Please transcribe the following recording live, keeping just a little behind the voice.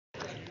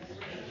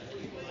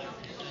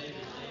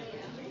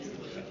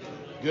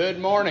Good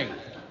morning.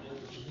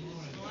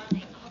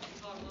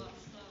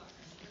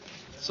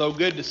 So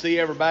good to see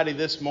everybody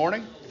this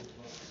morning.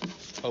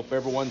 Hope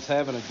everyone's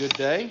having a good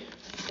day.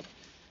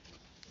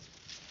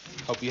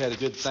 Hope you had a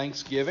good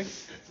Thanksgiving.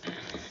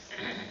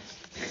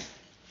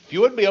 If you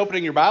would be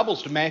opening your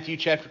Bibles to Matthew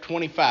chapter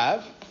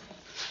 25.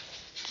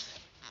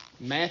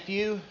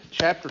 Matthew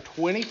chapter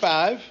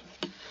 25.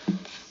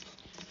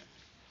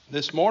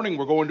 This morning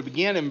we're going to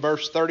begin in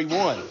verse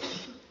 31.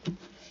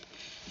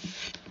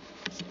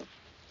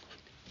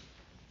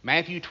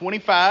 Matthew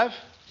 25,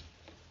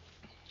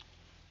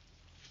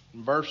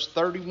 verse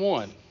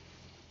 31.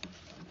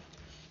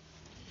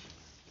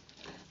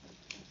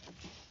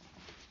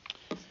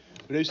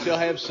 We do still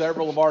have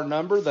several of our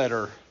number that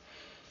are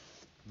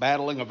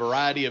battling a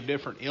variety of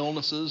different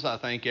illnesses. I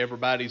think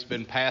everybody's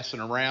been passing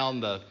around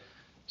the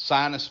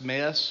sinus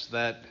mess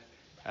that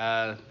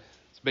has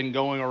been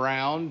going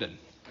around, and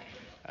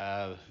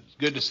it's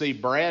good to see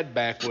Brad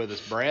back with us.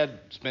 Brad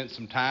spent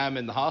some time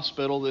in the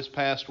hospital this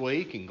past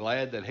week, and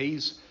glad that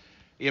he's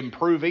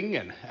improving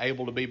and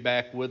able to be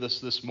back with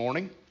us this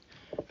morning.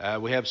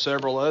 We have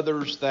several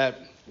others that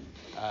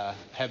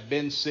have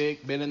been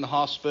sick, been in the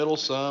hospital.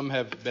 Some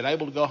have been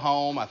able to go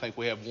home. I think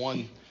we have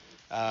one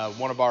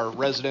of our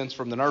residents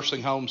from the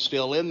nursing home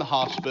still in the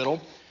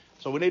hospital.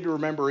 So we need to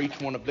remember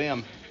each one of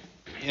them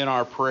in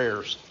our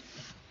prayers.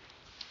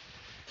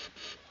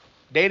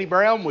 Danny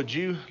Brown, would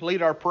you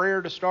lead our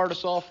prayer to start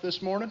us off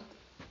this morning?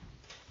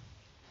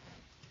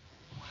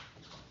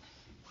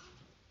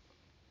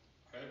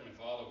 Heavenly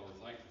Father, we're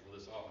thankful for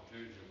this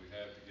opportunity that we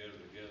have to gather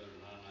together in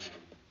thy name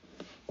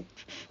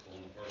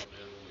on the first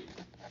day of the week.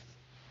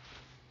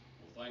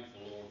 We're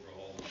thankful, Lord, for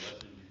all the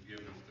blessings you've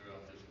given us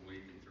throughout this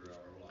week and throughout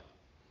our life.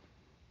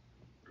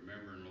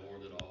 Remembering,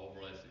 Lord, that all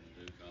blessings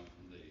do come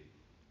from thee.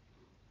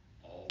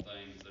 All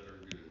things that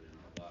are good in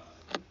our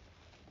lives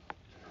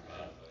is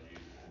provided by you.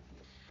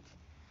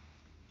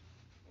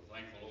 We're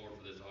thankful, Lord,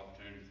 for this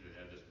opportunity to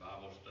have this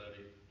Bible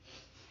study.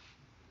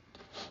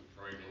 We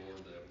pray,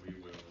 Lord, that we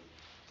will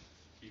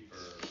keep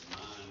our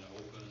mind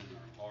open and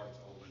our hearts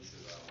open to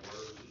thy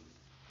word and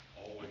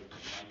always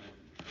proclaim it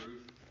in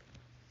truth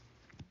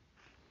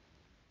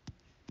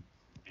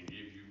and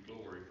give you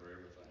glory for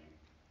everything.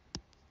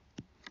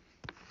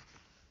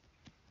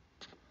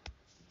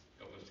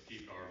 Help us to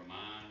keep our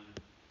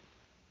mind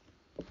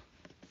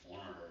on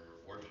our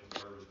worship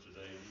service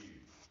today to you.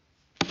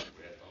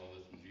 We ask all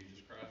this in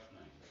Jesus Christ's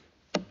name.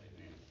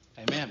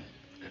 Amen. Amen.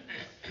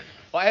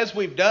 Well, as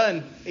we've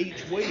done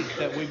each week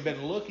that we've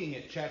been looking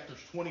at chapters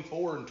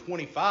 24 and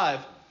 25,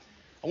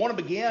 I want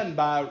to begin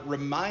by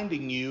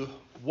reminding you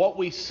what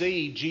we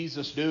see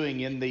Jesus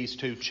doing in these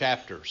two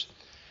chapters.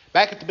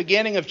 Back at the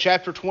beginning of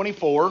chapter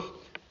 24,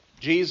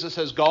 Jesus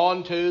has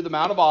gone to the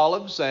Mount of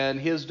Olives, and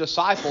his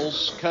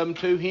disciples come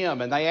to him,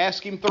 and they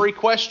ask him three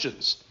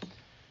questions.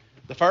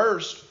 The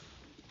first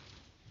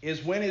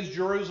is, when is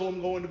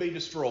Jerusalem going to be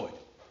destroyed?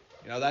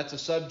 You know, that's a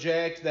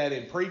subject that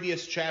in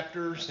previous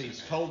chapters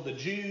he's told the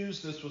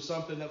Jews this was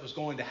something that was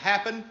going to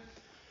happen.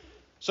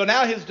 So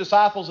now his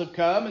disciples have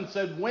come and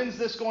said, when's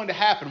this going to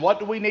happen? What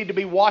do we need to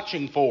be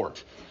watching for?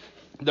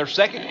 Their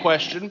second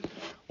question,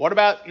 what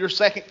about your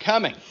second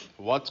coming?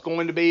 What's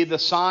going to be the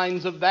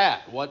signs of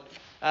that? What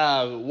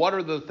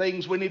are the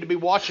things we need to be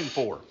watching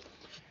for?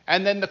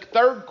 And then the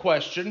third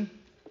question,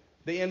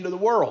 the end of the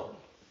world.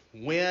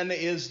 When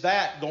is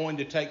that going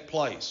to take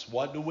place?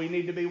 What do we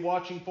need to be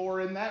watching for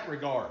in that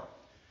regard?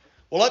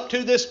 Well, up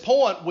to this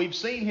point, we've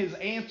seen his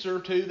answer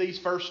to these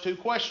first two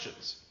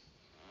questions.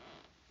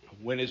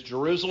 When is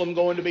Jerusalem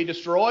going to be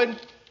destroyed?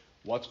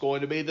 What's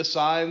going to be the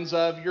signs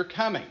of your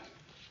coming?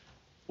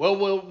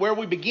 Well, where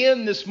we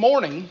begin this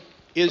morning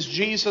is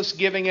Jesus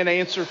giving an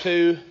answer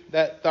to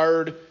that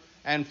third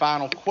and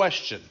final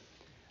question,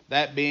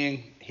 that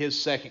being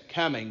his second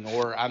coming,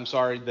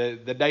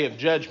 the day of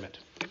judgment.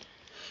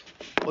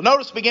 Well,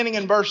 notice beginning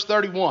in verse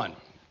 31,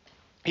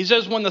 he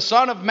says, when the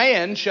Son of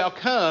Man shall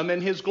come in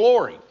his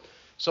glory.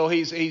 So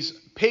he's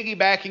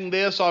piggybacking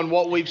this on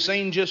what we've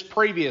seen just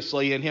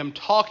previously in him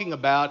talking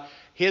about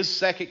his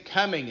second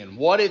coming and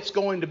what it's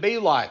going to be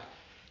like.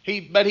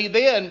 But he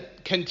then,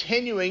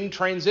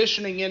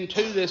 transitioning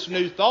into this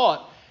new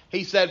thought,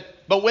 he said,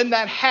 but when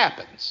that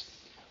happens,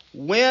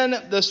 when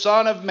the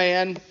Son of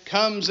Man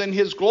comes in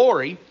his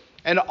glory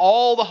and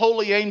all the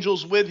holy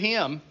angels with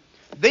him,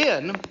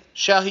 then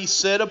shall he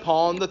sit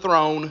upon the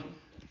throne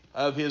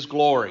of his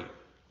glory.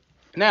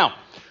 Now,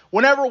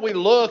 whenever we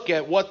look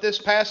at what this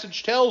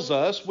passage tells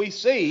us, we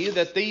see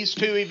that these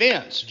two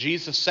events,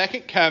 Jesus'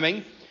 second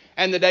coming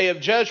and the day of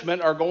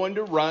judgment, are going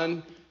to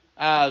run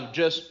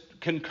just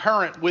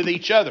concurrent with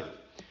each other.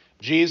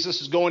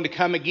 Jesus is going to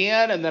come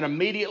again, and then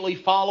immediately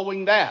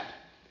following that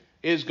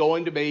is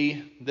going to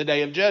be the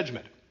day of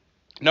judgment.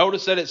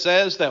 Notice that it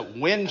says that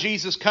when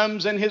Jesus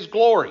comes in his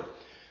glory.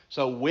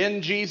 So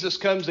when Jesus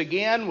comes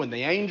again, when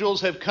the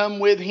angels have come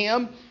with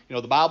him,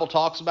 the Bible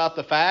talks about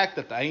the fact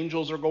that the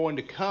angels are going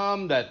to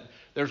come, that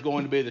there's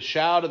going to be the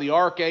shout of the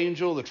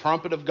archangel, the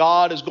trumpet of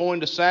God is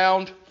going to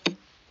sound.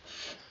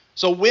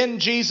 So when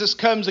Jesus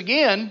comes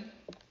again,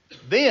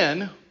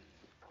 then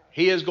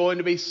He is going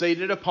to be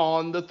seated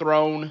upon the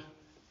throne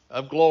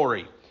of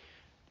glory.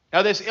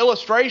 Now, this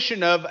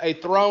illustration of a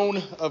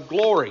throne of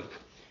glory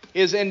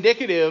is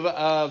indicative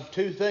of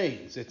two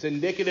things. It's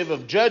indicative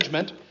of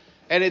judgment,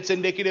 and it's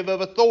indicative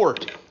of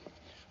authority.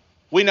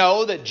 We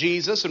know that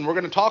Jesus, and we're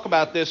going to talk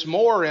about this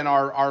more in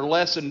our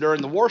lesson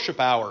during the worship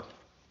hour,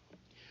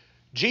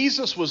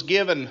 Jesus was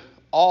given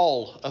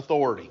all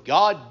authority.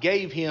 God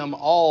gave him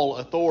all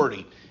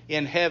authority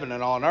in heaven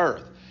and on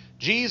earth.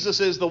 Jesus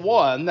is the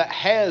one that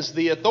has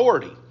the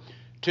authority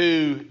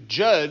to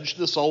judge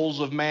the souls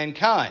of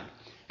mankind.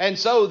 And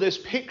so this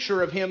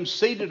picture of him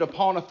seated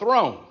upon a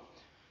throne,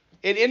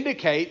 it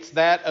indicates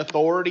that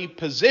authority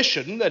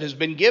position that has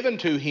been given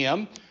to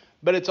him,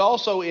 but it's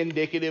also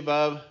indicative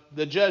of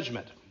the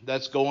judgment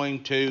that's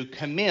going to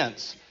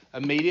commence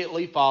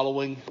immediately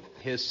following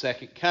his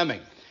second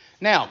coming.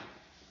 Now,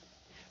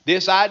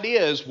 this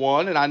idea is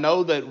one, and I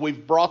know that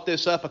we've brought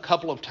this up a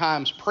couple of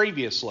times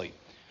previously,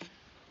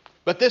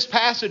 but this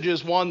passage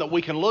is one that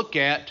we can look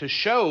at to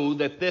show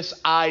that this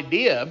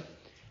idea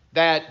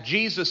that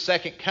Jesus'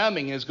 second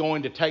coming is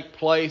going to take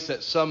place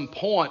at some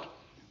point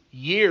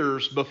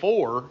years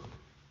before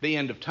the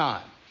end of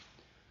time.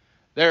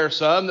 There are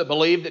some that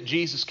believe that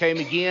Jesus came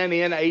again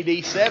in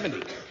AD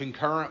 70,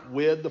 concurrent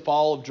with the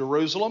fall of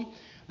Jerusalem.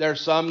 There are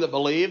some that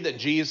believe that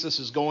Jesus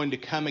is going to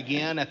come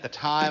again at the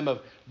time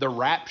of the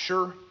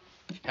rapture,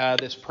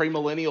 this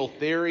premillennial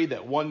theory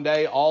that one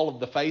day all of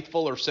the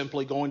faithful are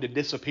simply going to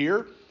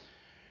disappear,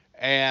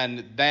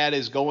 and that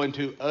is going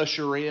to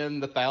usher in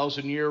the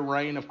 1,000-year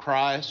reign of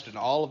Christ and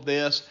all of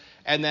this.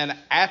 And then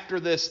after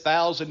this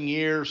 1,000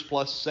 years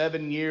plus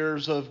 7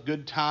 years of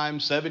good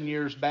times, 7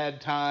 years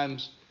bad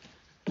times,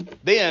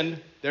 then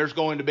there's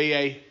going to be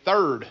a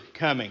third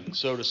coming,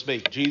 so to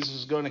speak. Jesus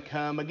is going to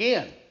come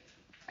again.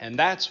 And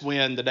that's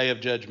when the day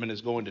of judgment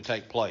is going to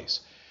take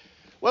place.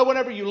 Well,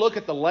 whenever you look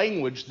at the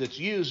language that's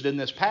used in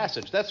this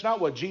passage, that's not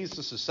what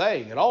Jesus is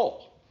saying at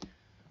all.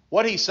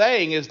 What he's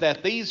saying is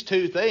that these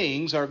two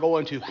things are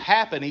going to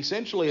happen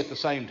essentially at the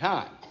same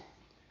time.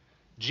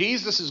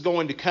 Jesus is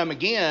going to come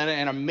again,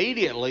 and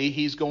immediately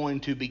he's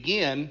going to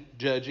begin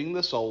judging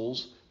the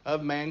souls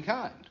of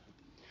mankind.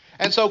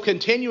 And so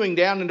continuing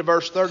down into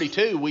verse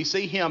 32, we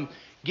see him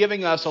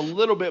giving us a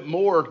little bit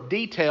more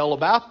detail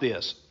about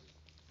this.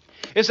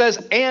 It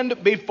says,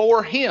 and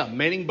before him,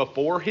 meaning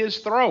before his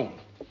throne,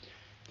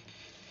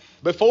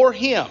 before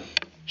him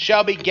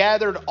shall be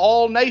gathered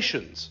all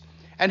nations,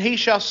 and he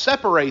shall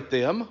separate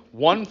them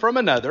one from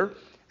another,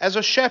 as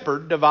a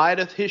shepherd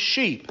divideth his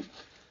sheep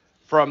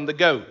from the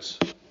goats.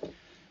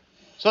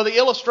 So the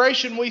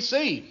illustration we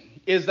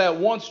see is that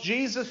once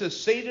Jesus is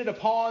seated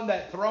upon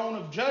that throne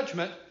of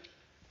judgment,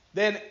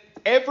 then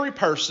every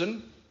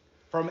person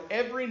from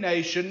every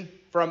nation,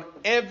 from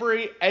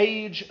every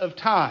age of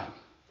time,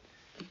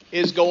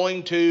 is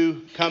going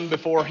to come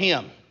before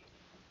him.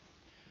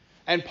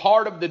 And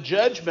part of the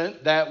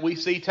judgment that we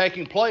see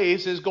taking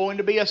place is going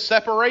to be a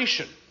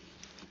separation.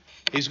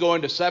 He's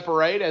going to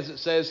separate, as it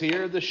says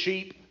here, the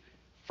sheep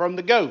from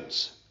the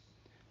goats.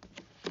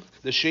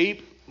 The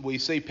sheep we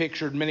see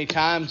pictured many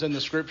times in the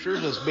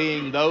Scriptures as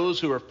being those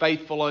who are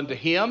faithful unto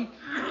him.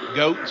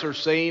 Goats are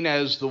seen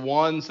as the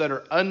ones that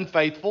are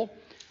unfaithful.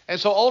 And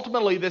so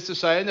ultimately this is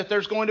saying that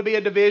there's going to be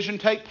a division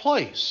take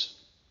place.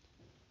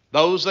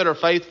 Those that are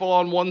faithful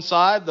on one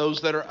side,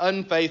 those that are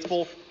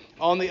unfaithful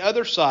on the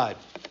other side.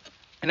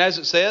 And as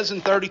it says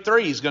in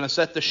 33, he's going to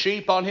set the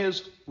sheep on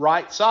his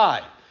right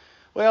side.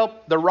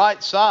 Well, the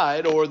right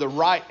side, or the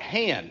right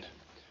hand,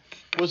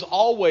 was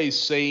always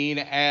seen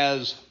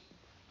as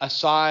a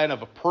sign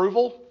of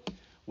approval,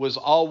 was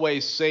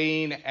always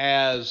seen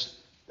as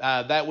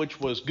that which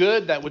was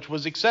good, that which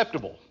was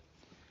acceptable.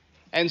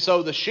 And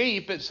so the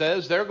sheep, it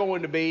says, they're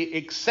going to be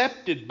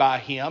accepted by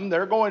him.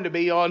 They're going to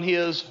be on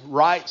his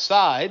right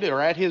side,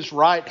 or at his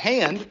right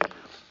hand,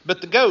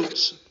 but the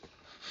goats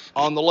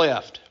on the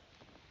left.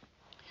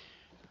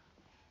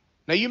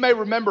 Now you may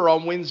remember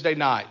on Wednesday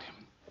night,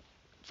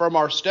 from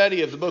our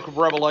study of the book of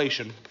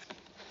Revelation,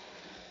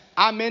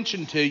 I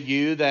mentioned to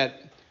you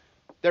that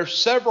there's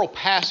several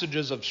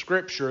passages of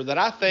Scripture that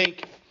I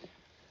think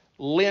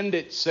lend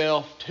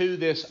itself to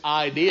this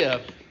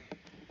idea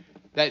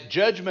that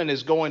judgment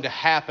is going to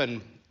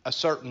happen a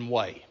certain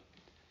way.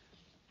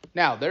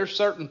 Now, there's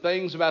certain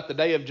things about the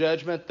day of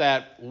judgment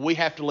that we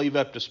have to leave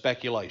up to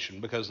speculation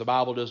because the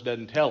Bible just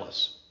doesn't tell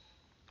us.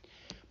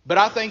 But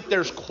I think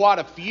there's quite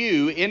a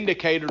few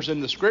indicators in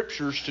the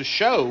Scriptures to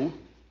show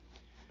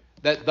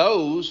that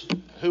those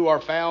who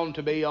are found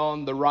to be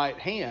on the right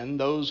hand,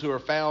 those who are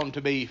found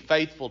to be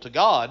faithful to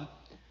God,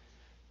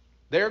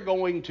 they're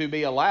going to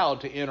be allowed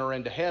to enter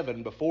into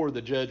heaven before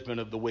the judgment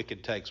of the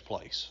wicked takes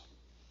place.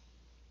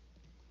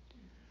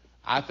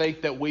 I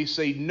think that we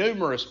see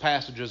numerous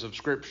passages of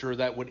Scripture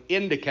that would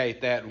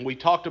indicate that, and we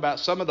talked about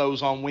some of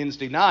those on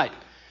Wednesday night.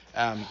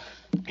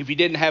 If you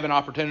didn't have an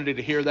opportunity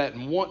to hear that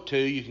and want to,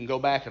 you can go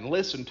back and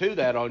listen to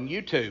that on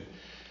YouTube.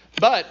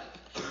 But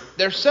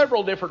there's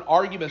several different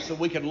arguments that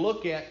we can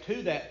look at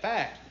to that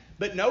fact.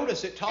 But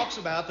notice it talks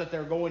about that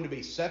they're going to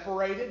be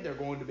separated, they're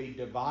going to be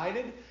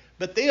divided.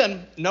 But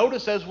then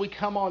notice as we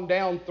come on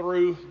down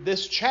through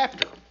this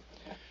chapter,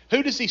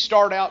 who does he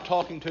start out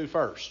talking to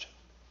first?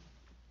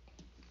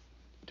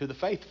 To the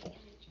faithful,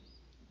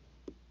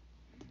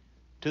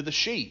 to the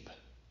sheep,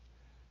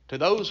 to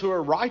those who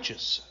are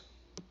righteous.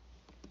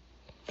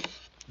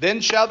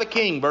 Then shall the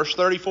king, verse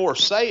 34,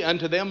 say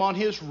unto them on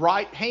his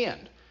right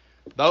hand,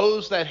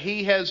 those that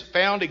he has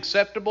found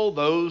acceptable,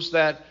 those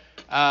that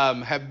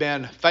have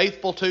been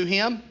faithful to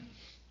him,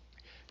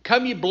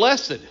 come ye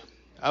blessed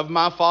of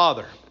my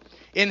Father,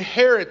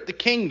 inherit the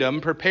kingdom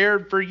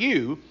prepared for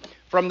you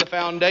from the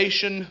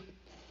foundation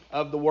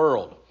of the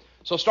world.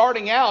 So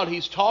starting out,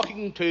 he's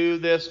talking to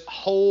this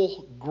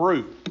whole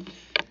group.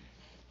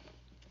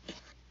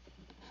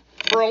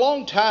 For a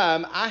long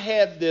time, I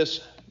had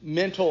this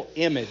mental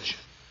image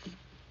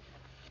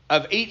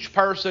of each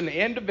person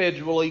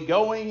individually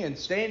going and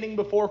standing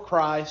before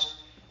Christ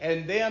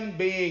and them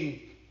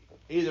being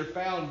either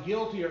found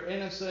guilty or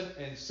innocent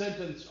and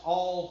sentenced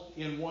all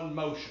in one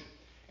motion.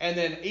 And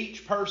then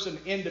each person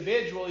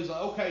individually is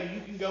like, okay,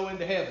 you can go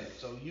into heaven.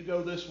 So you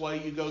go this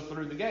way, you go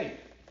through the gate.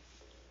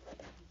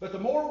 But the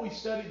more we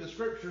study the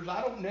Scriptures,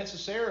 I don't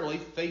necessarily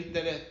think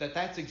that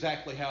that's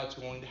exactly how it's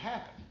going to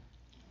happen.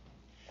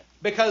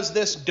 Because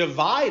this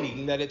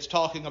dividing that it's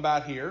talking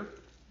about here,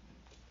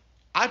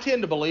 I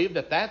tend to believe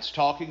that that's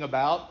talking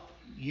about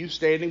you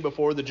standing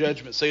before the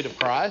judgment seat of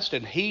Christ,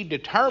 and He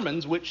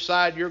determines which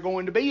side you're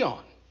going to be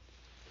on.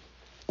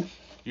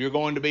 You're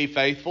going to be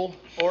faithful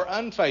or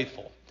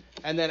unfaithful.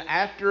 And then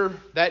after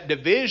that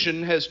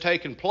division has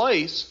taken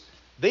place,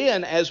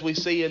 then as we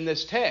see in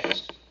this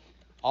text,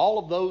 all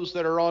of those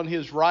that are on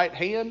His right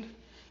hand,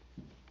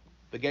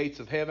 the gates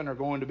of heaven are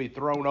going to be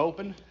thrown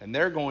open, and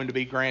they're going to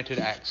be granted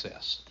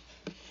access.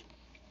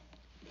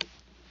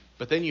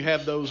 But then you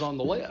have those on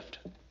the left.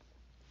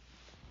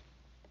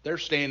 They're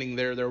standing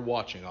there, they're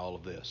watching all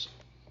of this.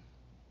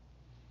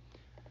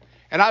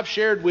 And I've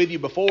shared with you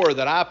before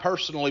that I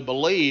personally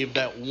believe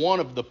that one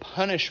of the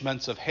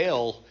punishments of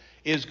hell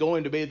is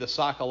going to be the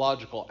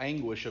psychological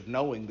anguish of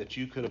knowing that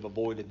you could have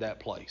avoided that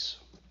place.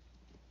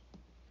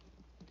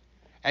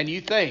 And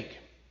you think,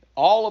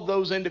 all of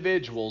those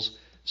individuals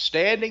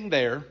standing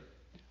there,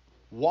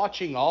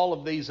 watching all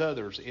of these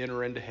others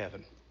enter into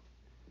heaven.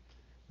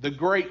 The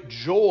great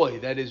joy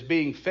that is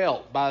being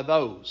felt by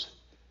those.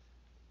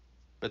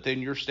 But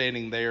then you're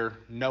standing there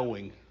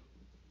knowing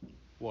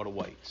what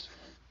awaits.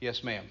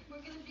 Yes, ma'am. We're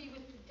going to be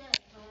with the dead,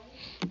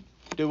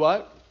 right? Do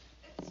what?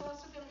 It's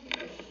also going to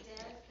be with the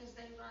dead because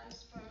they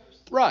rise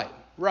first. Right,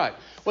 right.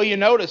 Well, you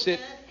notice it.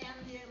 The dead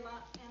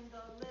and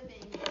the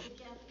living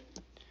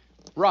together.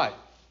 Right,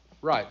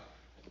 right.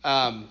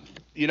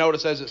 You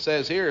notice as it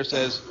says here, it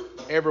says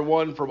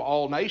everyone from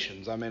all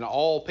nations. I mean,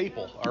 all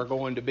people are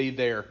going to be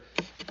there.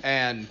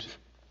 And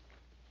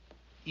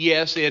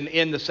yes,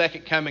 in the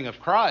second coming of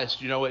Christ,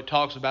 it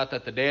talks about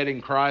that the dead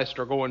in Christ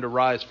are going to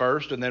rise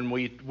first, and then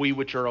we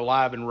which are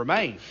alive and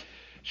remain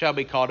shall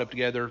be caught up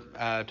together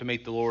to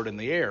meet the Lord in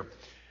the air.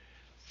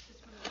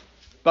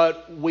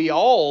 But we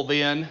all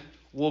then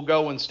will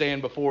go and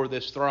stand before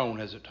this throne,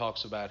 as it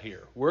talks about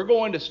here. We're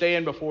going to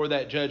stand before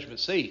that judgment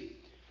seat,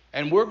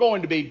 and we're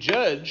going to be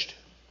judged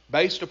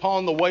based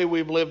upon the way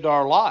we've lived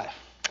our life.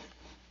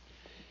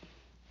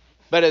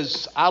 But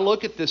as I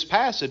look at this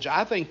passage,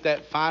 I think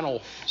that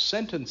final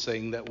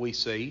sentencing that we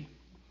see,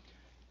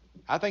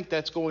 I think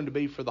that's going to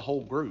be for the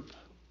whole group.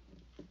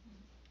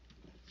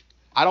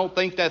 I don't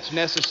think that's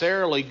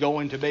necessarily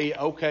going to be,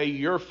 okay,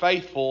 you're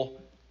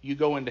faithful, you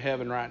go into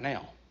heaven right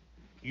now.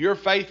 You're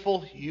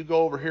faithful, you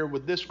go over here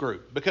with this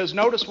group. Because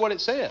notice what it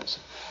says.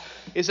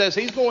 It says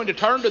He's going to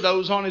turn to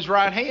those on His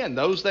right hand,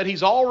 those that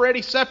He's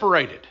already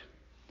separated.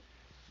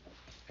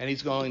 And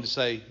He's going to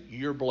say,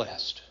 you're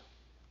blessed.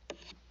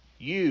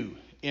 You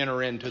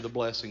enter into the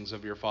blessings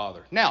of your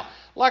Father. Now,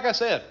 like I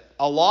said,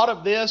 a lot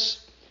of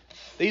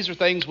these are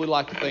things we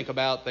like to think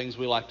about, things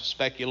we like to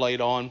speculate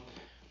on.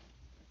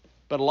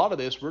 But a lot of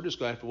this, we're just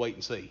going to have to wait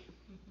and see.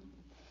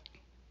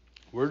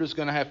 We're just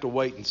going to have to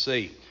wait and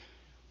see.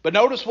 But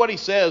notice what He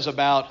says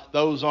about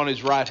those on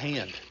His right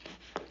hand.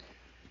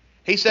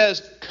 He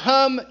says,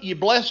 come, ye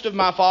blessed of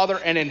my Father,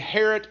 and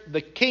inherit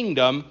the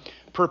kingdom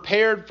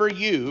prepared for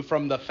you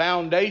from the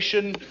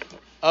foundation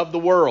of the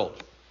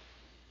world.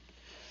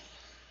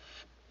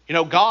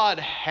 God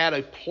had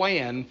a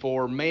plan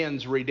for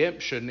man's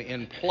redemption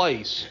in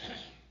place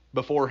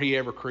before He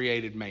ever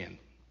created man.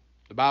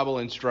 The Bible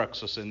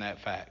instructs us in that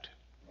fact.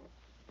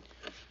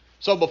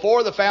 So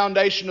before the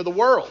foundation of the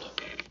world,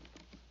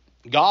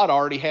 God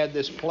already had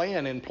this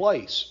plan in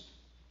place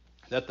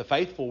that the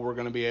faithful were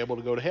going to be able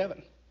to go to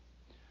heaven.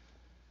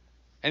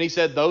 And He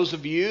said, those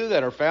of you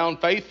that are found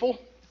faithful,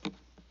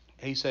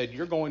 He said,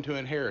 you're going to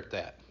inherit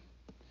that.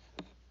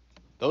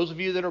 Those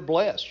of you that are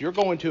blessed, you're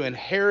going to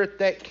inherit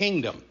that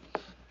kingdom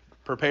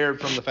prepared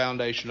from the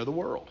foundation of the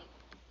world.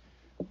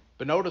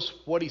 But notice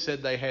what He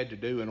said they had to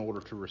do in order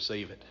to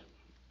receive it.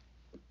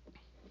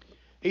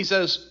 He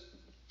says,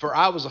 for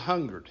I was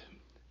hungered,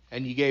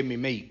 and ye gave me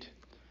meat.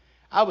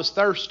 I was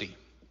thirsty,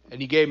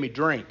 and ye gave me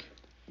drink.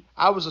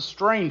 I was a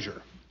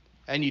stranger,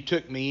 and you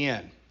took me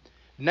in.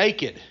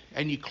 Naked,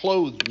 and you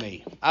clothed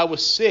me. I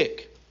was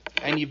sick,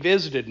 and you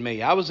visited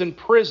me. I was in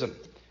prison,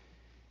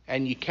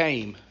 and you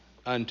came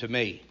unto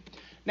me.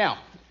 Now,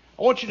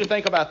 I want you to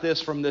think about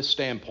this from this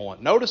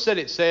standpoint. Notice that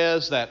it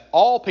says that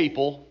all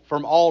people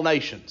from all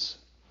nations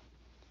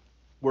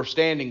were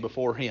standing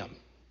before him.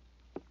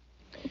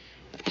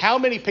 How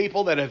many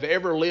people that have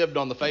ever lived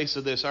on the face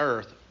of this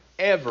earth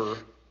ever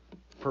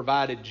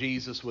provided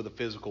Jesus with a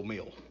physical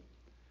meal?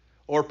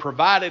 Or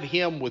provided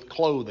him with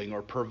clothing?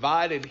 Or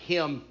provided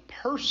him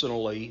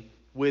personally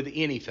with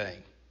anything?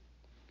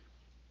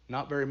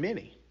 Not very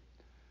many.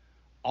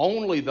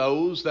 Only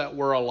those that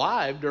were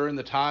alive during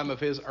the time of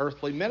his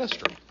earthly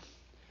ministry.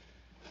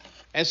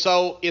 And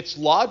so it's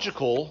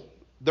logical,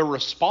 the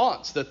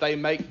response that they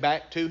make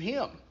back to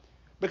him.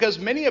 Because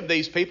many of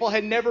these people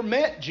had never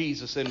met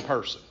Jesus in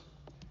person.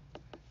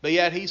 But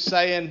yet he's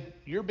saying,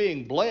 you're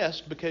being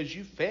blessed because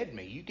you fed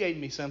me. You gave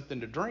me something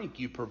to drink.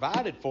 You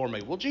provided for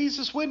me. Well,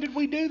 Jesus, when did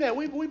we do that?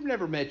 We've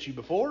never met you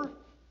before.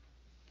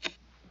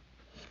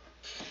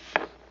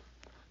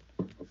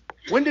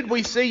 When did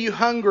we see you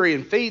hungry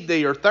and feed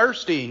thee, or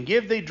thirsty and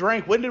give thee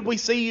drink? When did we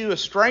see you a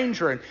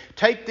stranger and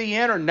take thee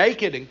in, or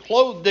naked and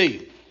clothe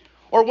thee?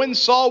 Or when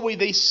saw we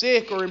thee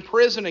sick or in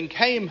prison and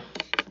came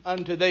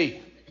unto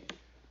thee?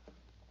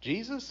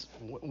 Jesus,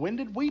 when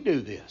did we do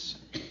this?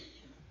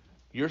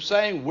 You're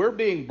saying we're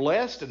being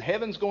blessed and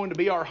heaven's going to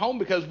be our home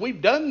because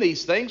we've done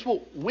these things.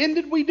 Well, when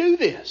did we do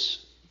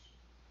this?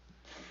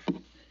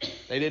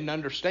 They didn't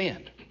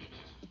understand.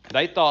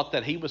 They thought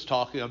that he was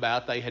talking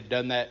about they had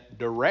done that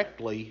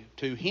directly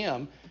to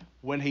him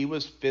when he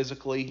was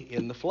physically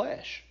in the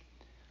flesh.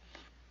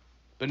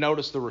 But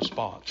notice the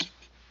response.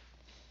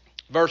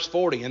 Verse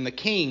 40, and the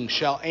king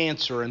shall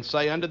answer and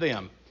say unto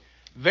them,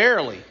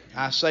 verily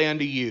I say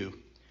unto you,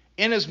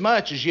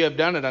 inasmuch as ye have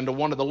done it unto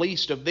one of the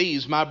least of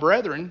these, my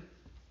brethren,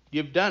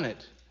 you've done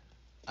it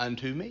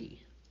unto me.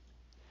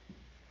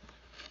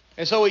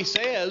 And so he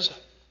says,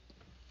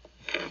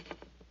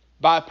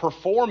 by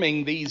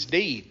performing these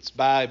deeds,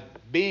 by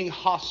being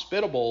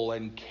hospitable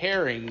and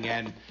caring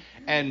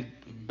and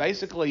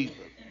basically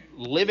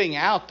living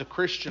out the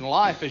Christian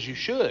life as you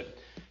should,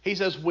 he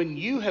says, when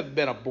you have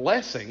been a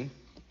blessing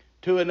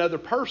to another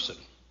person,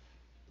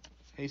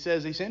 he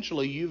says,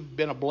 essentially, you've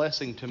been a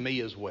blessing to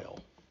me as well.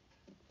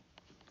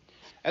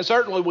 And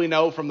certainly we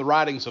know from the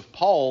writings of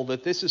Paul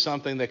that this is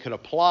something that could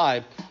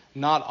apply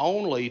not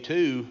only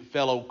to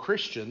fellow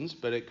Christians,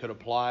 but it could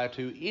apply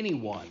to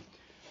anyone.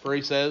 For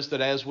he says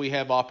that as we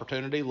have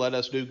opportunity, let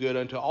us do good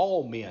unto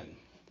all men,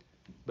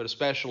 but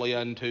especially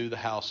unto the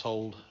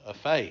household of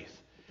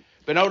faith.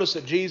 But notice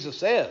that Jesus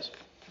says,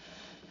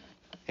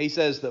 he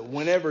says that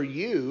whenever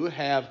you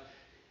have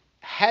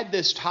had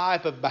this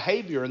type of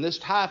behavior and this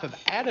type of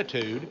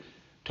attitude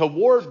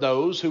toward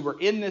those who were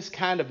in this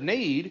kind of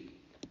need,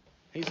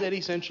 he said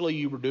essentially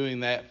you were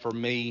doing that for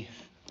me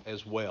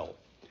as well.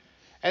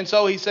 And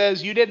so he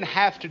says you didn't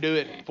have to do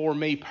it for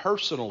me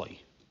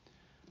personally,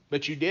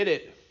 but you did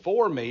it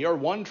for me. Or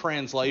one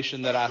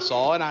translation that I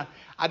saw, and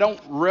I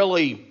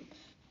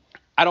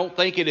don't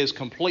think it is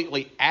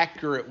completely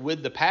accurate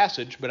with the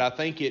passage, but I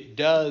think it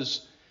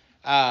does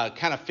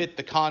kind of fit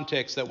the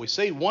context that we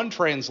see. One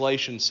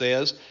translation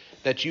says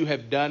that you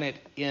have done it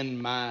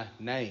in my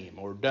name,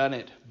 or done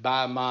it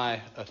by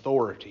my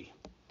authority.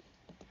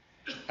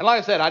 And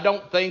like I said, I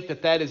don't think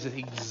that is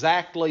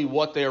exactly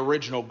what the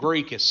original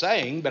Greek is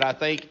saying, but I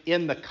think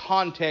in the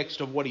context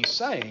of what he's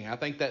saying, I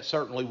think that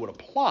certainly would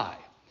apply.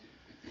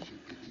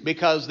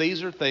 Because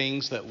these are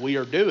things that we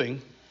are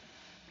doing,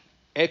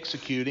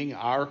 executing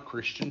our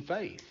Christian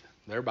faith.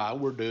 Thereby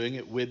we're doing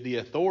it with the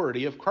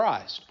authority of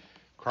Christ.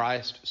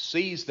 Christ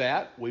sees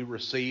that. We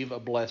receive a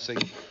blessing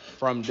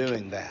from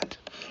doing that.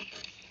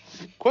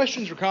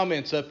 Questions or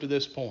comments up to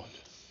this point?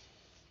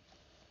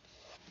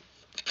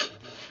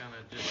 Kind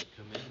of just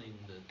commending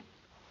the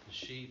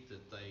sheep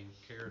that they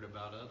cared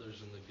about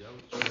others, and the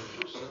goats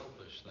were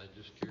selfish. They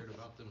just cared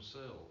about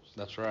themselves.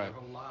 That's right. Their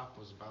whole life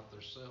was about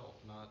themselves,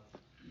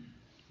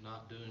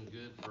 not doing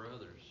good for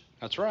others.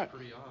 That's right. It's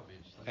pretty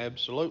obvious.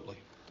 Absolutely.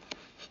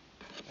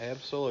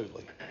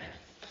 Absolutely.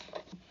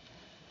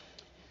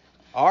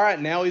 All right,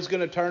 now he's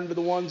going to turn to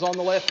the ones on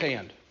the left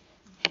hand.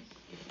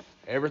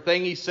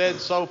 Everything he said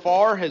so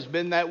far has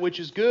been that which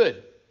is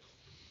good.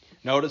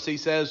 Notice he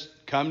says,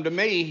 come to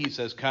me. He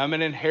says, come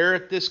and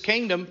inherit this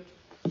kingdom.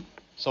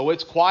 So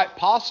it's quite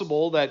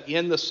possible that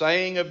in the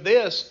saying of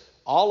this,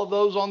 all of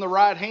those on the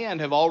right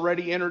hand have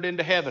already entered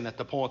into heaven at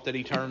the point that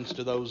he turns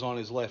to those on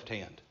his left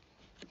hand.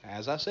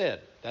 As I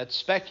said, that's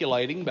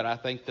speculating, but I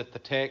think that the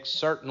text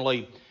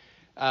certainly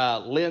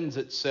lends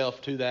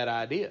itself to that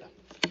idea.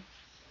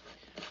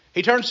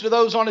 He turns to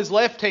those on his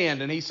left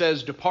hand and he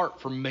says,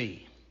 depart from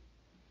me.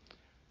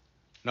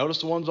 Notice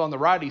the ones on the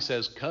right, he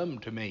says, come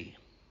to me.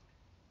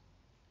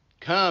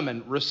 Come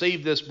and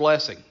receive this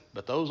blessing.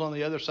 But those on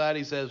the other side,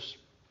 he says,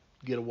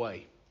 get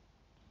away.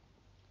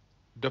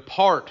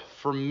 Depart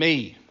from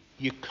me,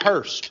 you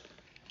cursed,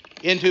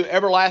 into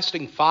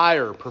everlasting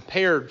fire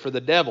prepared for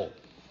the devil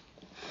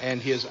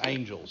and his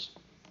angels.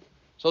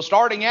 So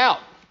starting out,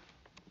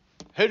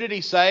 who did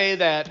he say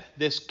that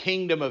this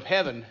kingdom of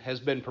heaven has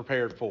been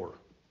prepared for?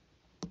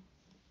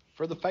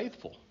 For the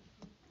faithful.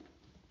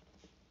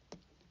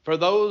 For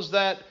those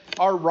that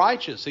are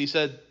righteous. He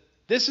said,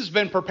 this has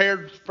been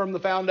prepared from the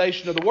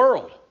foundation of the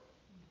world.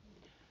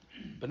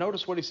 But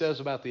notice what he says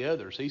about the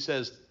others. He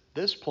says,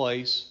 this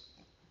place,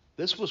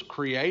 this was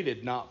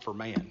created not for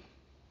man.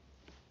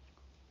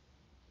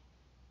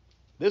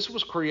 This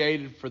was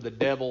created for the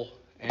devil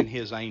and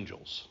his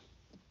angels.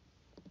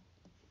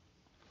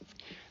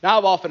 Now,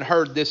 I've often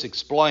heard this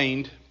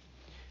explained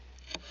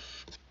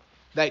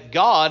that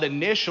God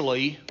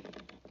initially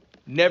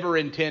never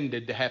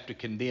intended to have to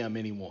condemn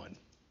anyone.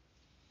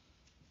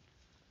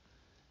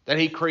 That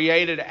he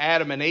created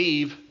Adam and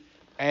Eve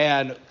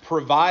and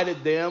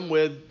provided them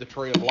with the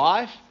tree of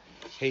life.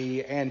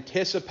 He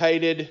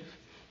anticipated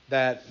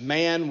that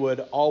man would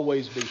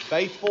always be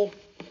faithful,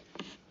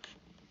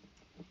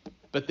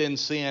 but then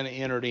sin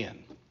entered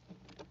in.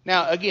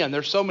 Now, again,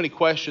 there's so many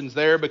questions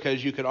there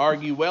because you could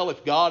argue, well,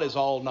 if God is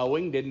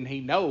all-knowing, didn't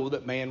he know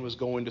that man was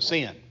going to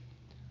sin?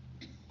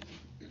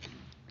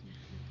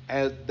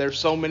 And there's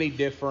so many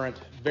different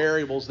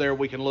variables there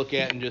we can look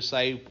at and just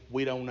say,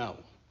 we don't know.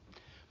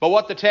 But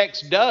what the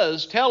text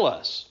does tell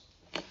us,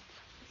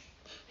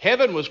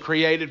 heaven was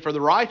created for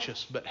the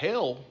righteous, but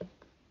hell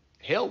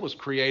was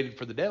created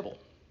for the devil.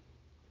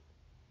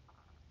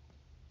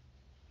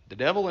 The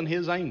devil and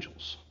his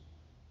angels.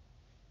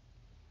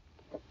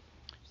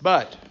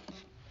 But,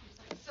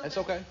 So that's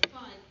okay.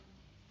 Fine.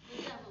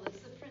 The devil is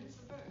the prince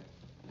of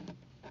earth.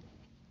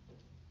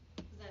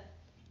 Is that,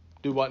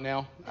 Do what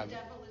now? the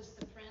devil is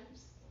the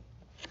prince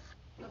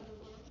of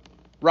the world?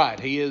 Right,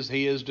 he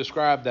is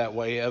described that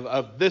way,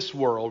 of this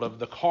world, of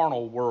the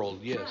carnal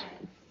world, yes. Right.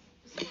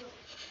 So,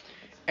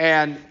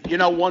 And, you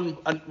know,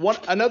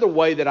 another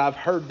way that I've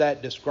heard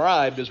that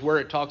described is where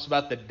it talks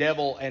about the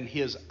devil and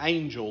his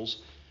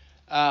angels.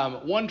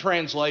 One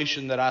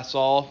translation that I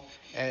saw,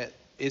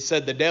 it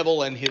said the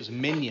devil and his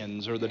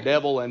minions, or the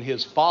devil and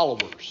his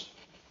followers.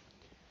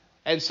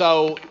 And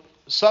so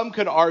some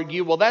could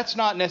argue, well, that's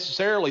not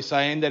necessarily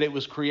saying that it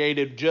was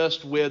created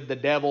just with the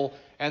devil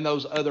and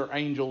those other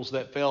angels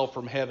that fell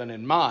from heaven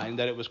in mind,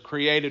 that it was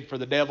created for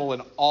the devil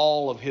and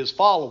all of his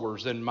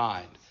followers in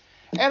mind.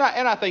 And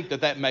I think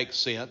that makes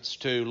sense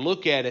to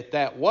look at it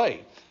that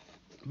way.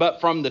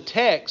 But from the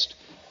text,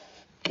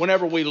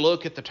 whenever we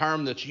look at the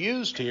term that's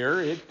used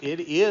here, it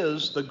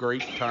is the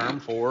Greek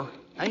term for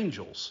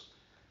angels.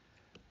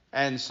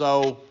 And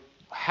so,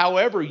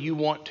 however you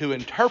want to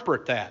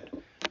interpret that,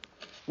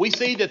 we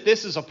see that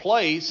this is a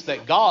place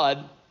that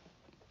God,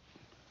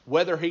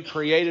 whether he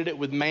created it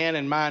with man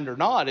in mind or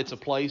not, it's a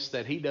place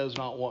that he does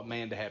not want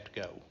man to have to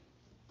go.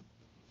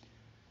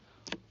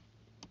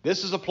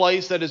 This is a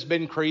place that has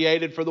been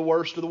created for the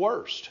worst of the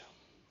worst.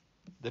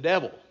 The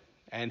devil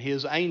and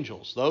his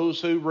angels,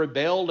 those who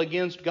rebelled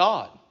against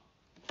God.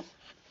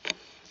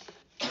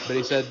 But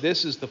he said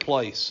this is the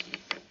place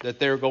that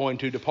they're going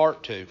to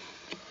depart to.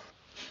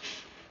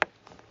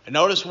 And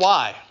notice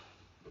why.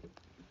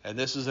 And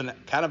this is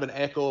kind of an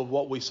echo of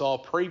what we saw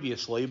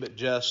previously, but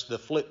just the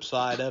flip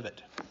side of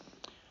it.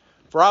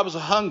 For I was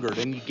hungered,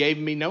 and you gave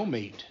me no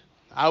meat.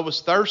 I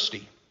was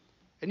thirsty,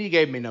 and you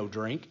gave me no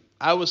drink.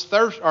 I was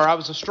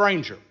a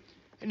stranger,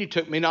 and you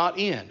took me not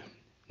in.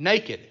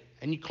 Naked,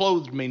 and you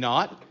clothed me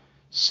not.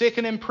 Sick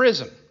and in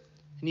prison,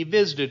 and you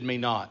visited me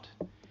not.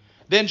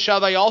 Then shall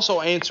they also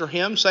answer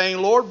him, saying,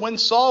 Lord, when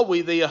saw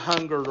we thee a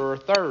hungered or a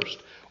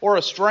thirst, or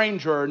a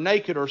stranger, or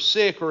naked, or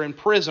sick, or in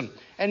prison,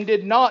 and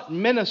did not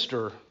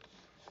minister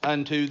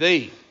unto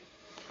thee?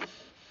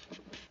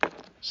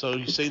 So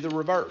you see the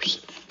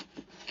reverse.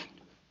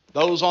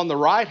 Those on the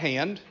right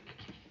hand,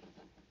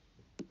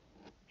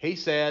 he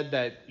said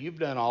that you've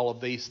done all of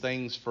these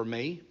things for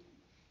me.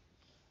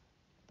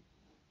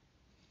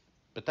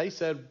 But they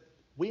said,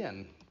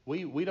 when?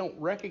 We don't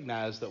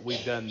recognize that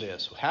we've done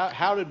this.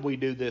 How did we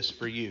do this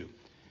for you?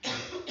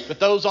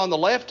 But those on the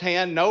left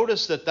hand,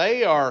 notice that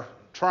they are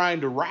trying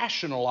to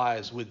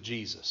rationalize with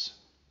Jesus.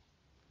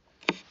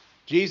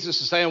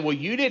 Jesus is saying, well,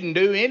 you didn't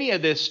do any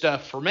of this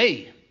stuff for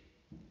me.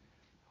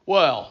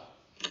 Well,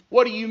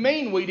 what do you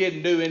mean we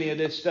didn't do any of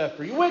this stuff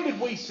for you? When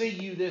did we see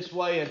you this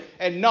way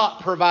and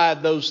not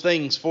provide those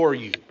things for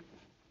you?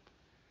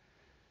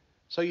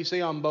 So you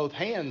see on both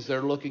hands,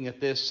 they're looking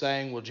at this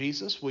saying, well,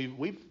 Jesus,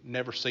 we've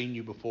never seen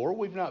you before.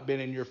 We've not been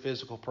in your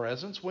physical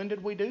presence. When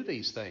did we do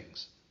these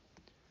things?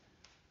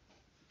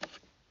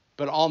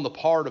 But on the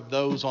part of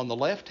those on the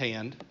left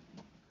hand,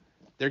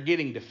 they're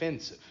getting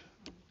defensive.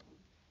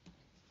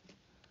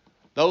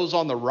 Those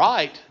on the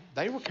right,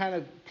 they were kind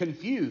of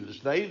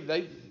confused.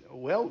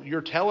 Well,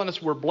 you're telling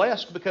us we're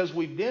blessed because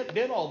we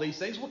did all these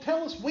things. Well,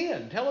 tell us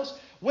when. Tell us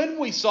when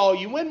we saw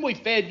you, when we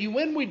fed you,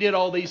 when we did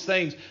all these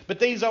things. But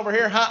these over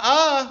here,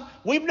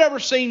 we've never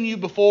seen you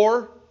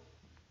before.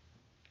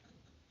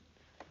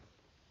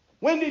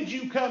 When did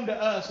you come to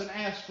us and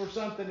ask for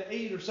something to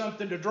eat or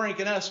something to drink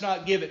and us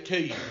not give it to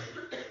you?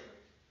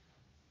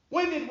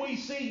 When did we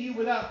see you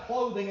without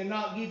clothing and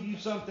not give you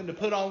something to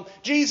put on?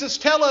 Jesus,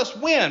 tell us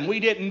when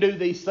we didn't do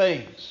these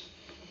things.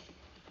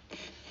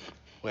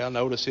 Well,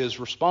 notice his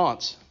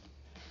response.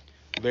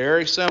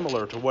 Very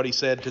similar to what he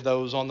said to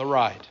those on the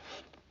right.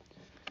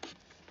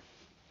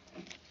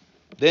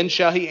 Then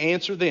shall he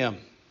answer them,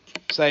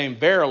 saying,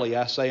 Verily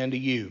I say unto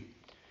you,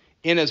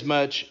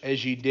 inasmuch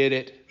as ye did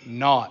it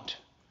not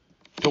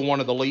to one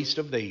of the least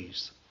of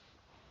these,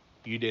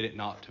 you did it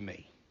not to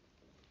me.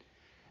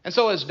 And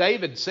so as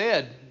David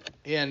said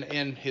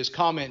in his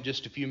comment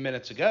just a few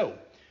minutes ago,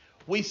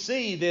 we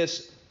see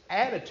this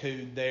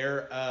attitude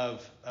there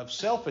of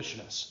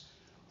selfishness.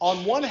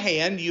 On one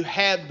hand, you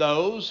had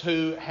those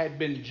who had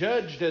been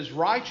judged as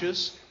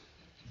righteous,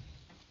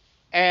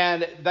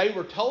 and they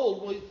were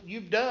told, well,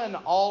 you've done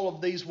all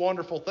of these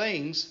wonderful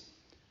things.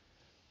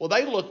 Well,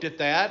 they looked at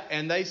that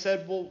and they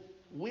said, well,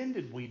 when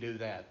did we do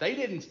that? They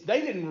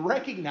didn't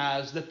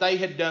recognize that they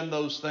had done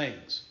those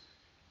things.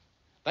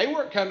 They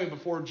weren't coming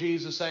before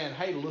Jesus saying,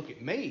 hey, look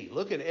at me.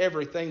 Look at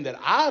everything that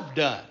I've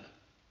done.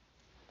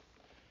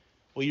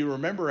 Well, you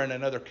remember in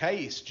another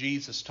case,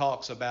 Jesus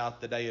talks about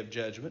the day of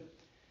judgment.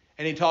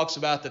 And he talks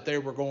about that there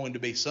were going to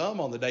be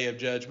some on the day of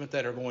judgment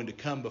that are going to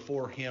come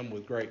before him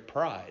with great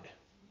pride.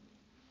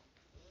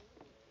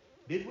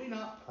 Did we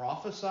not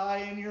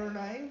prophesy in your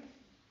name?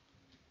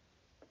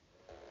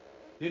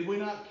 Did we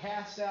not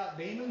cast out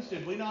demons?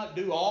 Did we not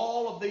do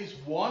all of these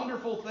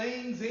wonderful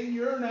things in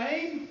your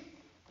name?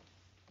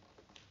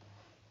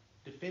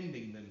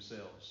 Defending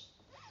themselves.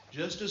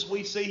 Just as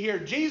we see here.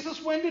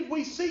 Jesus, when did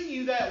we see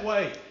you that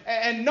way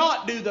and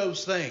not do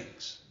those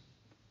things?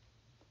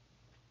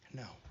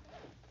 No.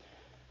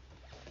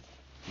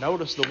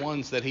 Notice the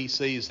ones that he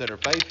sees that are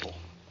faithful.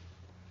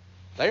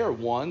 They are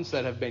ones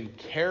that have been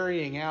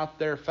carrying out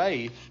their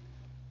faith,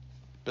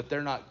 but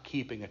they're not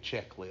keeping a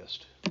checklist.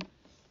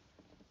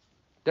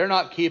 They're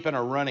not keeping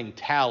a running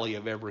tally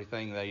of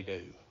everything they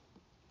do.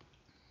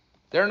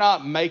 They're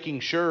not making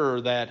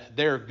sure that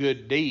their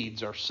good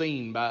deeds are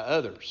seen by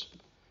others.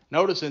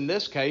 Notice in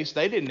this case,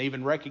 they didn't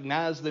even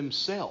recognize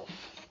themselves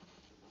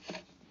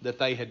that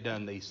they had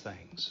done these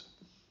things.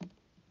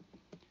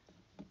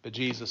 But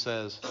Jesus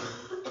says,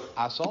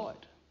 I saw it.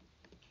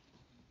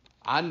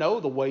 I know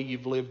the way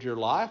you've lived your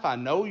life. I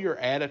know your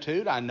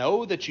attitude. I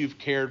know that you've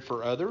cared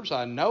for others.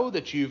 I know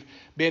that you've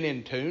been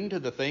in tune to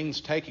the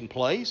things taking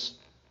place.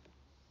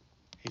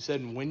 He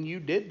said, when you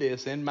did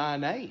this in my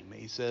name,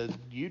 he said,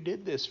 you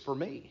did this for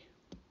me.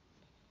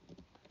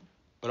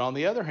 But on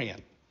the other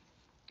hand,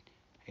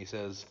 he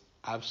says,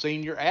 I've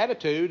seen your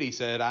attitude. He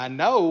said, I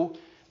know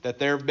that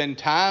there have been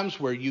times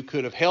where you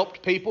could have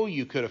helped people,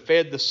 you could have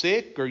fed the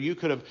sick, or you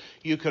could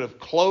have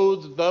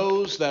clothed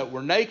those that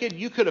were naked.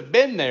 You could have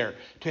been there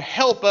to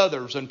help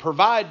others and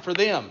provide for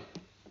them.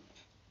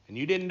 And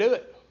you didn't do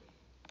it.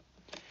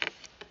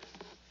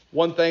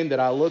 One thing that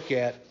I look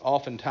at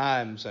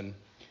oftentimes, and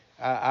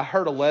I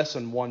heard a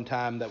lesson one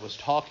time that was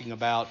talking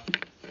about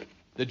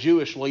the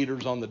Jewish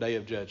leaders on the Day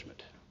of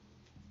Judgment.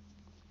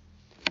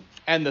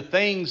 And the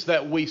things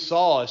that we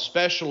saw,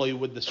 especially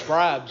with the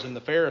scribes and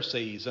the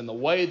Pharisees, and the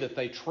way that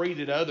they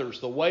treated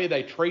others, the way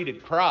they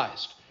treated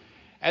Christ.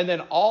 And then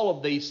all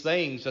of these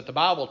things that the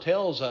Bible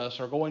tells us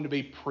are going to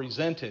be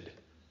presented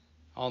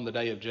on the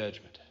Day of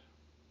Judgment.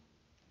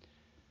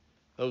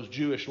 Those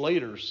Jewish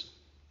leaders,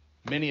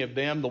 many of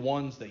them, the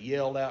ones that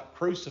yelled out,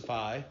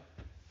 crucify,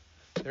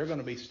 they're going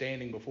to be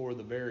standing before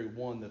the very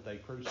one that they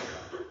crucified.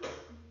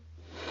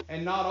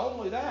 And not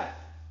only that,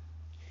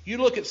 you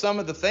look at some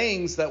of the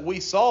things that we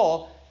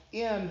saw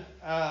in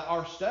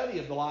our study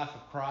of the life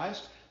of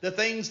Christ, the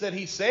things that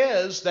he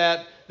says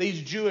that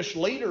these Jewish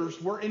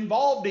leaders were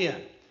involved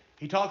in.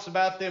 He talks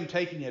about them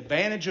taking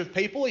advantage of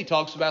people. He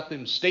talks about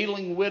them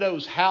stealing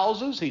widows'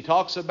 houses. He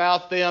talks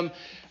about them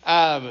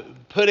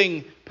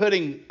putting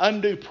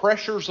undue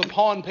pressures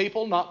upon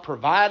people, not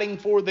providing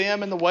for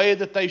them in the way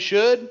that they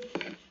should.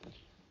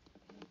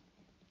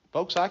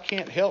 Folks, I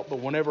can't help but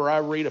whenever I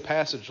read a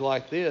passage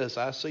like this,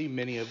 I see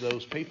many of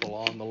those people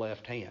on the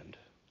left hand.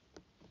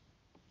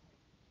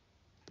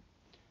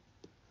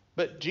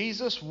 But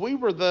Jesus, we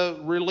were the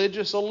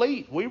religious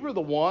elite. We were the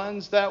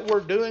ones that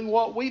were doing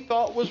what we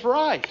thought was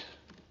right.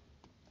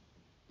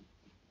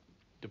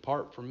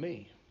 Depart from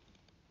me.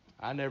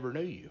 I never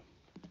knew you.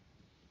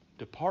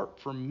 Depart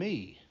from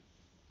me.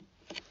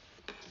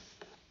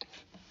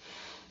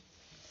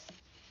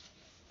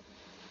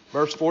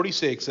 Verse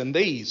 46, and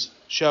these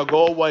shall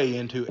go away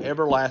into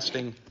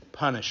everlasting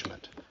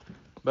punishment,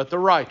 but the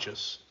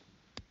righteous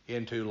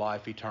into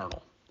life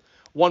eternal.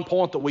 One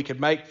point that we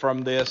could make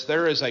from this,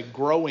 there is a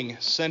growing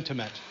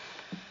sentiment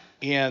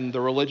in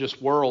the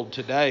religious world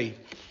today,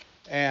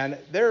 and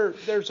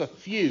there's a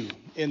few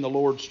in the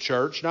Lord's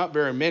church, not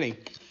very many,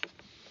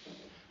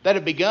 that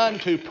have begun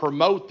to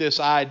promote this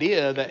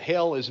idea that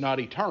hell is not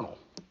eternal.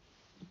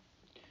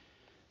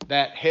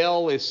 That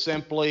hell is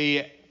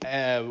simply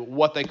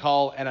what they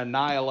call an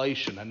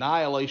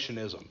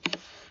annihilationism.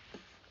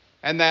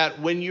 And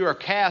that when you are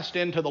cast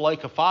into the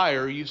lake of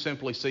fire, you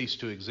simply cease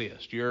to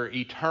exist. Your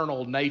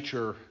eternal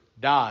nature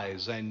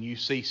dies and you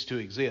cease to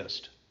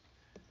exist.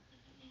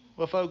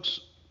 Well,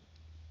 folks,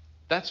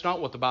 that's not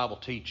what the Bible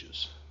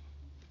teaches.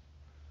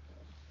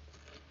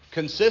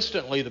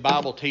 Consistently, the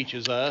Bible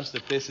teaches us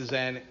that this is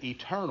an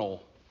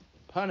eternal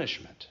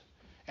punishment,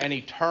 an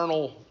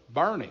eternal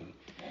burning.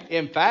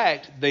 In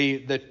fact,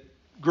 the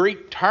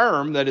Greek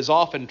term that is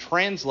often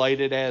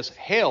translated as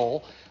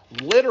hell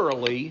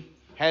literally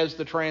has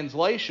the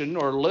translation,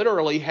 or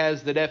literally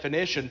has the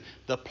definition,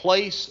 the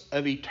place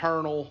of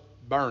eternal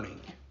burning.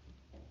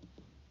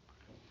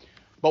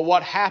 But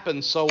what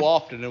happens so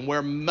often, and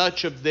where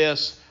much of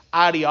this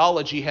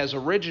ideology has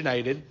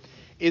originated,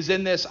 is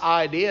in this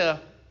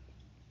idea,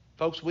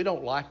 folks, we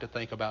don't like to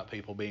think about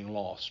people being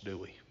lost, do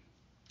we?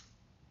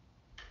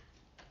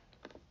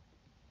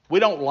 We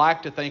don't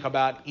like to think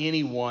about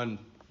anyone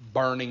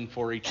burning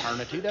for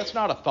eternity. That's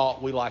not a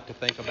thought we like to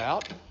think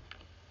about.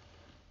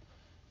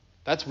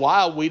 That's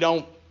why we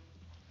don't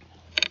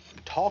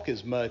talk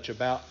as much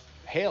about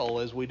hell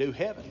as we do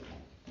heaven.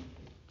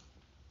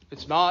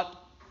 It's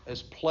not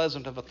as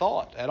pleasant of a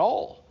thought at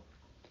all.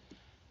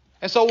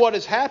 And so what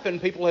has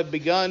happened, people have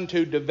begun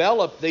to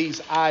develop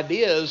these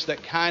ideas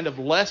that kind of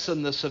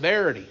lessen the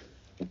severity.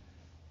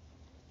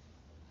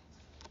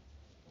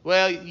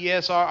 Well,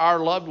 yes, our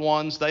loved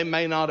ones, they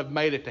may not have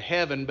made it to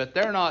heaven, but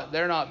they're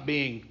not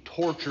being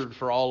tortured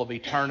for all of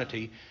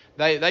eternity.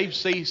 They've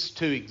ceased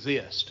to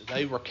exist.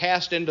 They were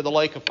cast into the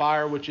lake of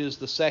fire, which is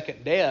the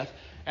second death,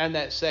 and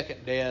that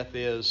second death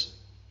is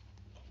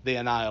the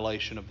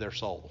annihilation of their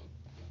soul.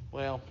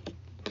 Well,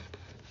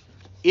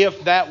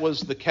 if that was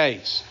the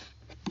case,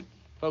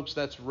 folks,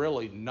 that's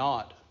really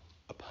not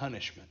a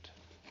punishment.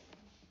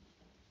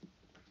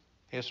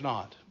 It's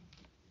not.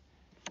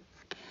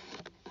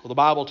 Well, the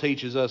Bible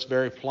teaches us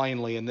very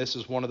plainly, and this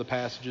is one of the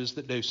passages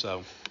that do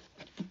so,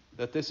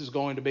 that this is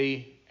going to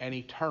be an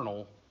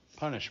eternal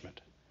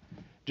punishment.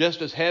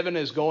 Just as heaven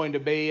is going to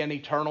be an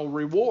eternal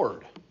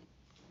reward,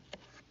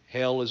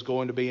 hell is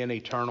going to be an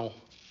eternal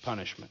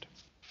punishment.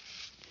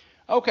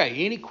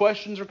 Okay, any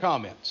questions or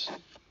comments?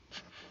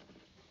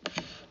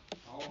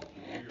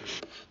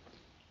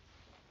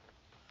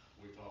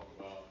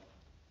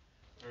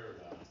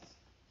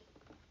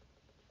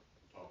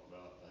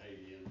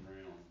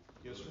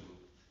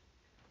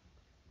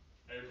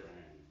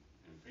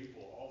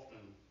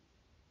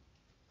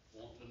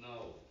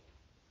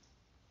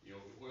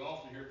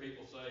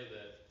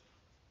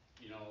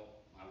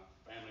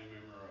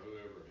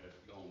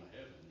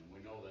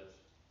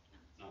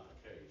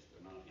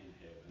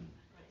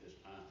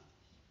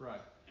 Right.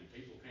 And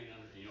people can't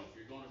if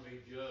you're going to be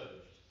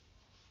judged,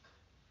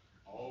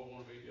 all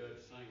going to be judged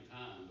at the same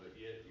time, but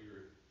yet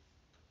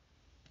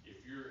if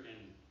you're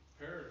in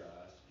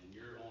paradise and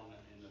you're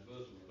in the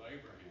bosom of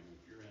Abraham,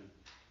 if you're in,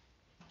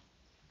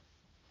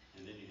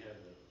 and then you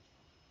have the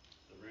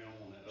realm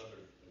on the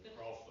other,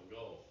 across the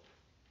Gulf,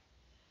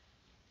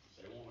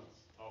 they want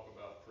to talk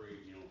about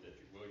that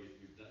you've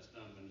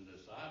been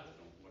decided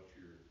on what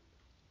your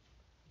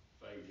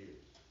fate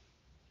is.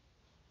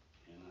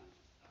 And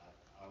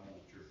I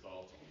want your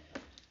thoughts on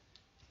that.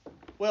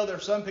 Well,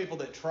 there's some people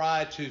that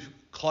try to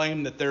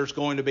claim that there's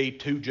going to be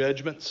two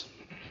judgments.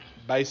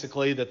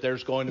 Basically, that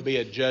there's going to be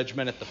a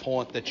judgment at the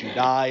point that you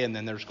die, and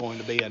then there's going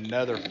to be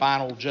another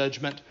final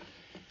judgment.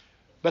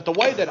 But the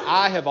way that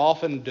I have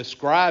often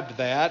described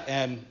that,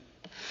 and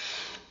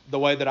the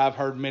way that I've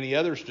heard many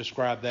others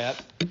describe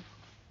that,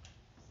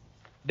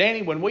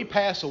 Danny, when we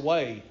pass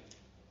away,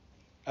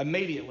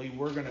 immediately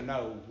we're going to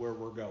know where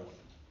we're going.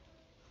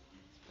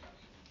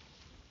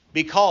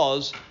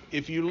 Because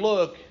if you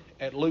look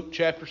at Luke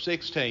chapter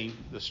 16,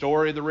 the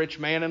story of the rich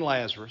man and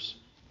Lazarus,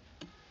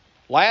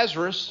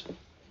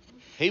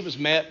 he was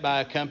met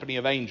by a company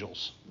of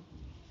angels,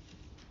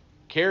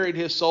 carried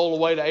his soul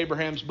away to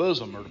Abraham's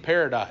bosom or to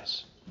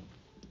paradise.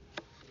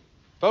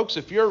 Folks,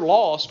 if you're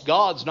lost,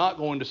 God's not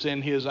going to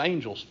send his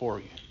angels for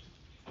you.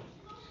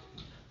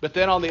 But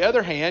then on the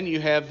other hand, you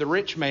have the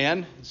rich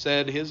man,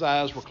 said his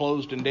eyes were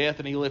closed in death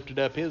and he lifted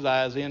up his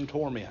eyes in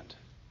torment.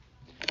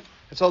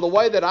 And so the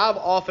way that I've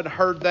often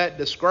heard that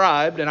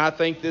described, and I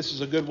think this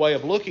is a good way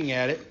of looking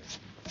at it,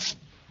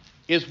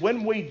 is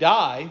when we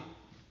die,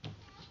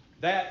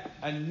 that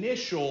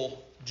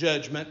initial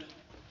judgment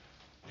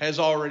has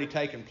already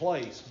taken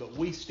place, but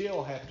we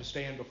still have to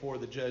stand before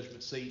the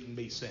judgment seat and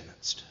be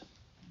sentenced.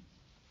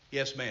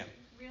 Yes, ma'am.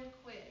 Real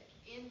quick,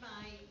 in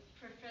my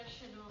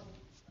professional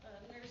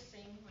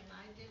nursing, when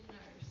I did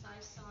nurse, I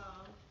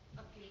saw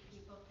a few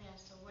people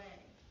pass away.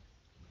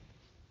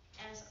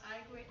 As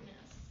eyewitness,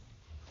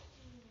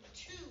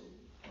 two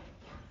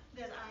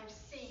that I've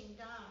seen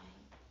die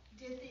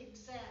did the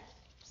exact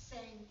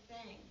same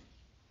thing.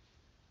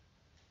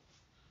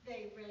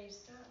 They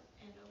raised up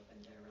and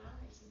opened their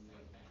eyes and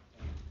lay back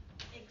down.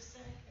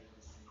 Exactly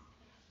the same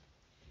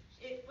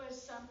thing. It was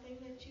something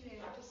that you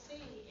had to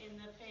see, and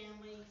the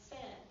family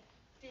said,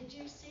 "Did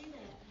you see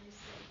that?" And I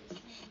said,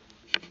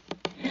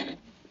 "Yes,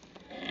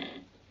 ma'am."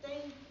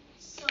 They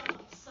saw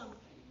something.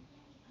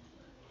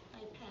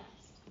 They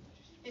passed.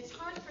 It's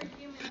hard for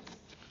humans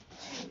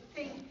to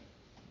think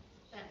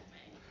that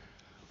way.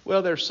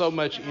 Well, there's so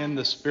much in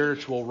the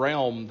spiritual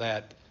realm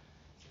that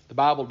the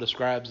Bible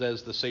describes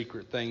as the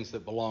secret things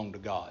that belong to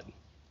God.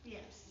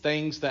 Yes.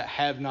 Things that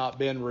have not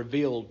been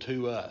revealed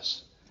to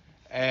us.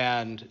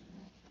 And,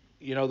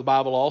 you know, the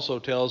Bible also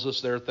tells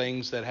us there are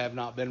things that have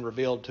not been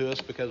revealed to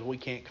us because we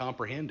can't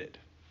comprehend it.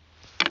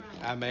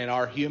 I mean,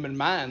 our human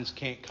minds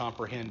can't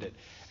comprehend it.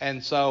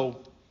 And so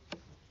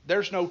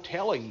there's no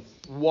telling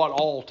what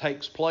all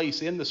takes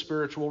place in the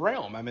spiritual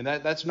realm. I mean,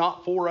 that's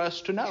not for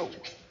us to know.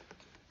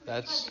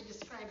 That's Hard to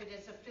describe it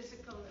as a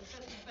physical,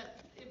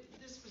 but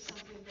this was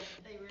something that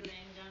they were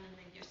laying down and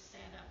they just sat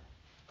up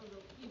a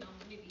little,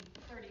 maybe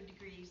 30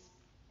 degrees.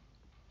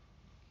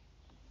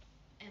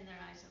 And their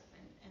eyes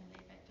open and they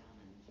back down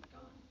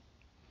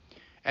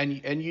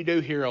and gone. and you do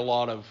hear a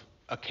lot of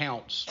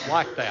accounts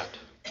like that.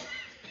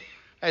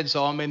 And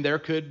so, I mean, there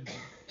could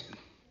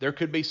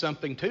be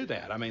something to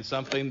that. I mean,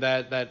 something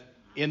that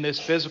in this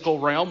physical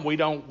realm we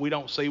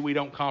don't see, we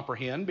don't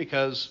comprehend,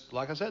 because,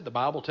 like I said, the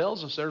Bible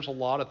tells us there's a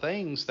lot of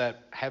things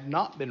that have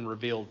not been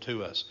revealed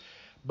to us.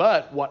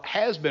 But what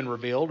has been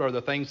revealed are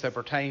the things that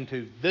pertain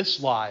to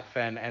this life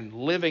and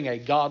living a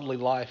godly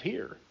life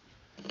here.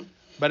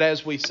 But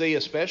as we see,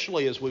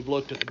 especially as we've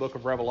looked at the book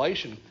of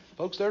Revelation,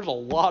 folks, there's a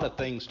lot of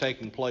things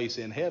taking place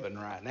in heaven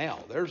right now.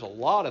 There's a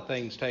lot of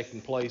things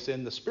taking place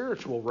in the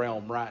spiritual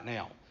realm right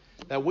now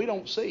that we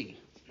don't see.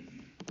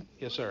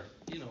 Yes, sir.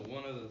 You know,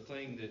 one other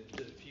thing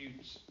that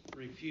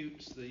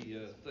refutes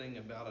the thing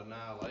about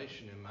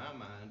annihilation in my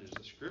mind is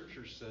the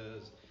Scripture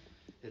says,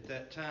 at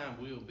that time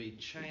we will be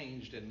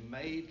changed and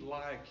made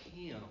like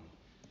Him.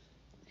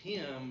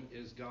 Him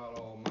is God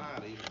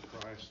Almighty,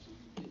 Christ.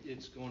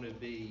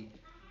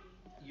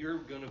 You're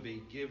going to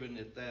be given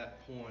at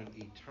that point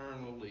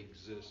eternal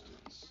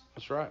existence.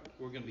 That's right.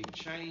 We're going to be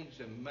changed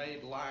and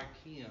made like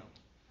Him.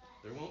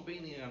 There won't be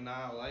any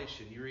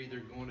annihilation. You're either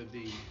going to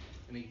be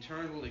an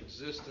eternal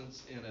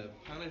existence in a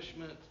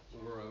punishment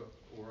or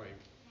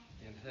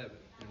in heaven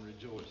and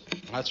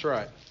rejoicing. That's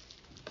right.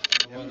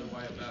 No other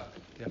way about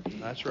it. Yep,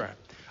 that's right.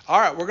 All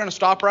right, we're going to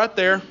stop right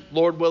there.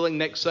 Lord willing,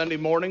 next Sunday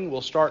morning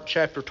we'll start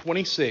chapter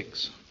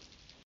 26.